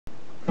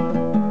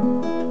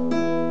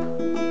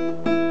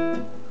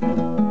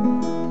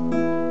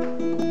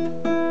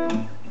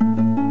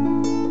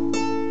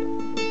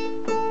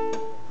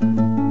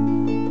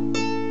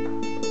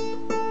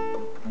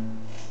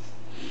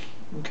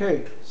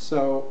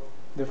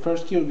The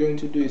first key you're going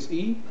to do is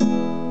E.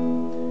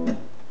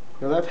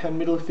 Your left hand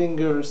middle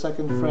finger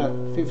 2nd fret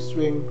 5th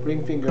string,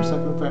 ring finger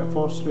 2nd fret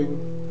 4th string,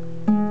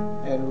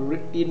 and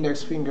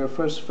index finger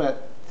 1st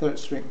fret 3rd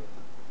string.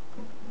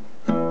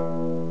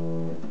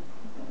 And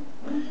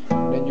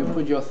then you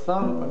put your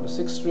thumb on the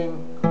 6th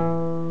string,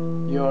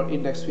 your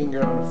index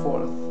finger on the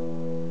 4th,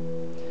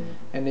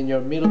 and then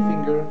your middle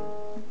finger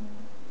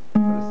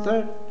on the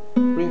 3rd,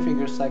 ring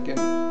finger 2nd,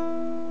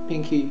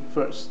 pinky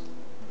 1st.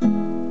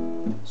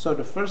 So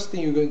the first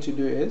thing you're going to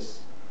do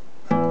is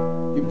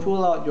you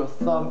pull out your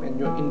thumb and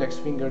your index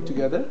finger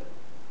together.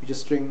 You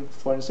just string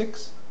 4 and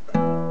 6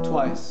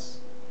 twice.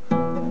 2,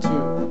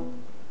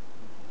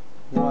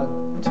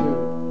 1,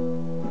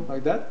 2,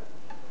 like that.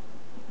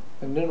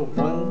 And then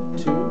 1,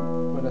 2,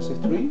 when I say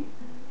 3,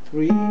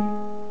 3,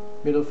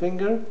 middle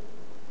finger,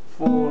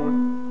 4,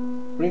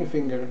 ring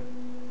finger,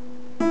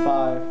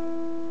 5,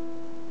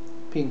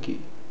 pinky.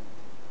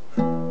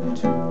 2,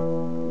 2,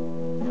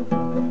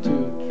 3,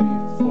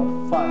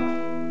 4,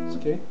 5.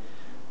 Okay.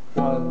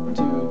 1,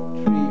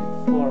 2, 3,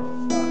 4,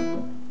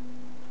 5.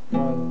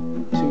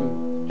 1,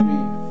 2, 3,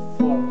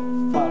 4,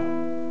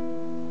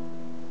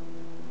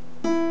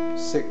 5.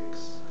 6.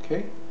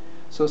 Okay.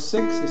 So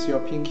 6 is your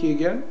pinky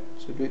again.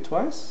 So do it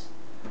twice.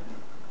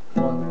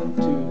 1,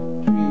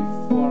 2, 3,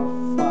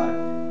 4,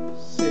 5,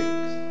 6.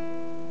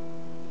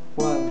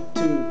 1,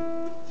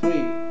 2, 3.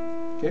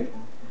 Okay.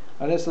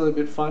 And it's a little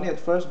bit funny at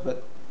first,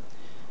 but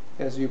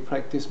as you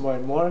practice more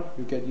and more,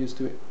 you get used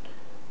to it.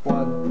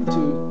 1,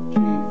 2,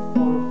 3,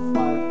 4,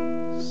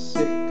 5,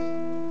 6.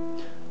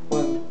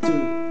 1,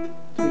 2,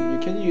 3. You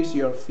can use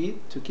your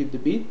feet to keep the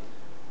beat.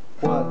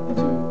 1,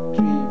 2,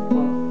 3,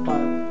 4,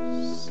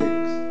 5, 6.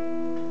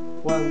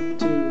 1,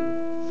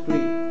 2, 3.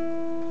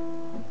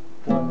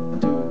 1,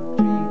 2,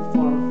 3,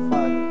 4,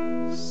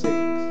 5, 6.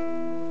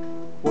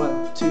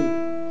 1,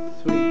 2,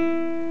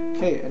 3.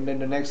 Okay, and then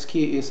the next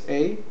key is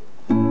A.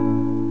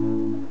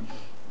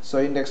 So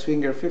index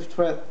finger 5th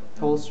fret,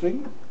 whole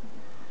string.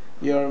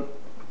 Your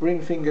ring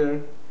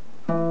finger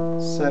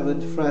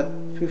 7th fret,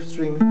 5th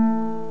string.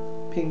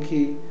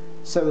 Pinky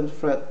 7th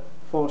fret,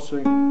 4th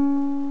string.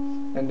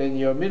 And then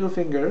your middle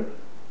finger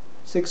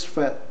 6th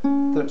fret,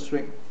 3rd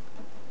string.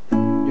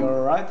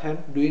 Your right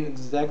hand doing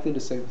exactly the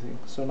same thing,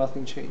 so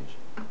nothing changed.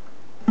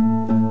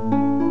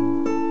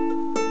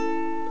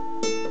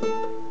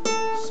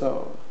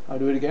 So I'll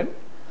do it again.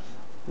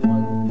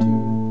 1,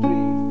 2,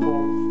 3,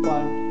 4,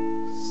 5,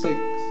 6.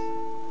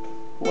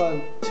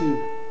 1,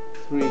 2,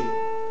 3.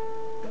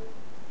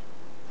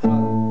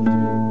 1, 2,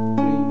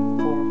 3,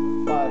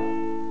 4, 5,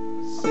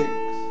 6.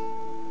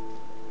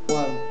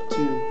 1,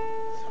 2,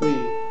 3.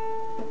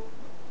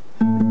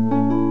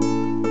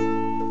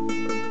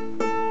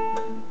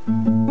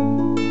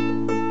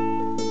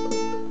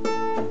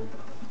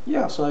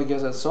 Yeah, so I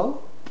guess that's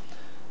all.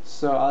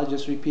 So I'll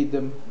just repeat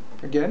them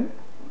again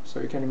so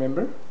you can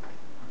remember.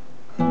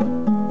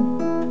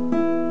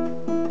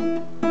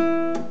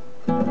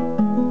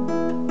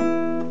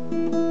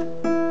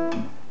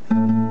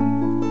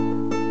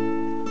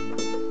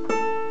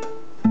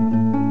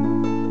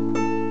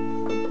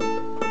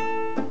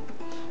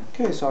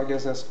 Okay, so I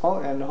guess that's all,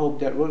 and I hope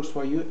that works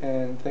for you,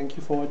 and thank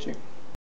you for watching.